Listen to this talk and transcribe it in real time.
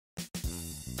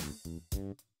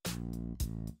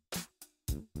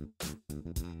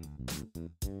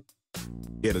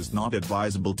It is not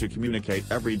advisable to communicate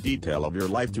every detail of your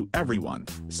life to everyone.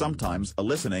 Sometimes a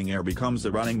listening ear becomes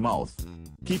a running mouth.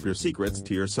 Keep your secrets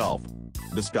to yourself.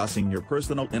 Discussing your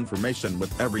personal information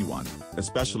with everyone,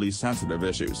 especially sensitive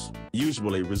issues,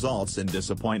 usually results in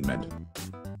disappointment.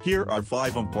 Here are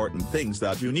 5 important things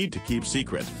that you need to keep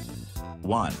secret.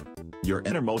 1. Your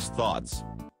innermost thoughts.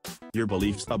 Your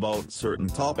beliefs about certain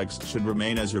topics should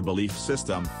remain as your belief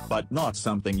system, but not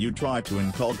something you try to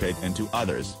inculcate into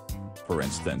others. For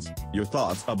instance, your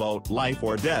thoughts about life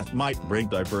or death might bring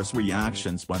diverse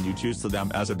reactions when you choose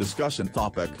them as a discussion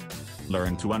topic.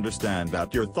 Learn to understand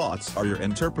that your thoughts are your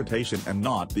interpretation and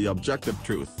not the objective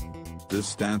truth. This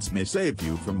stance may save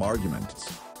you from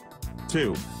arguments.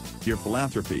 2. Your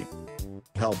philanthropy.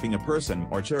 Helping a person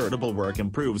or charitable work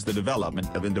improves the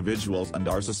development of individuals and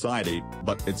our society,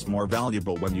 but it's more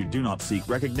valuable when you do not seek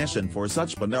recognition for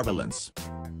such benevolence.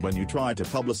 When you try to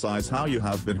publicize how you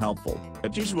have been helpful,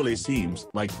 it usually seems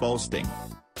like boasting.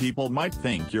 People might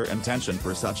think your intention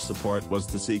for such support was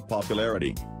to seek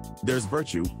popularity. There's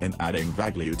virtue in adding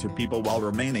value to people while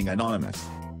remaining anonymous.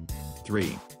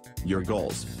 3. Your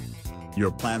goals. Your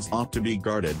plans ought to be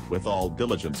guarded with all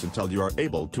diligence until you are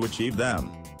able to achieve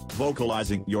them.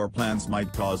 Vocalizing your plans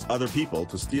might cause other people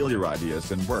to steal your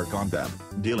ideas and work on them,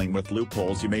 dealing with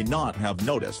loopholes you may not have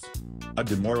noticed. A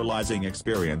demoralizing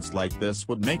experience like this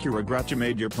would make you regret you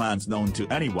made your plans known to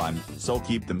anyone, so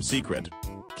keep them secret.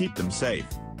 Keep them safe.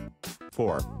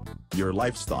 4. Your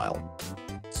lifestyle.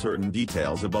 Certain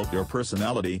details about your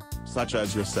personality, such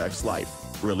as your sex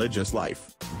life, religious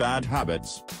life, bad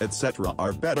habits, etc.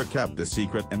 are better kept a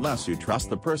secret unless you trust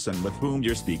the person with whom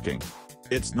you're speaking.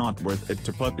 It's not worth it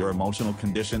to put your emotional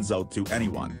conditions out to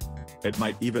anyone. It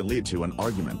might even lead to an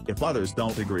argument if others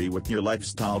don't agree with your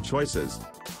lifestyle choices.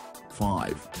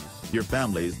 5. Your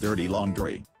family's dirty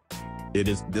laundry. It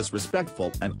is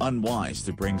disrespectful and unwise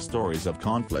to bring stories of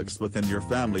conflicts within your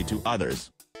family to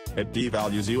others. It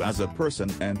devalues you as a person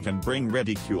and can bring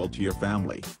ridicule to your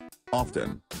family.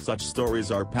 Often, such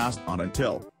stories are passed on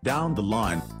until, down the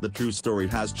line, the true story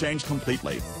has changed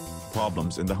completely.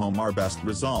 Problems in the home are best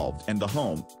resolved in the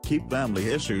home. Keep family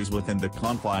issues within the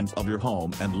confines of your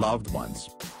home and loved ones.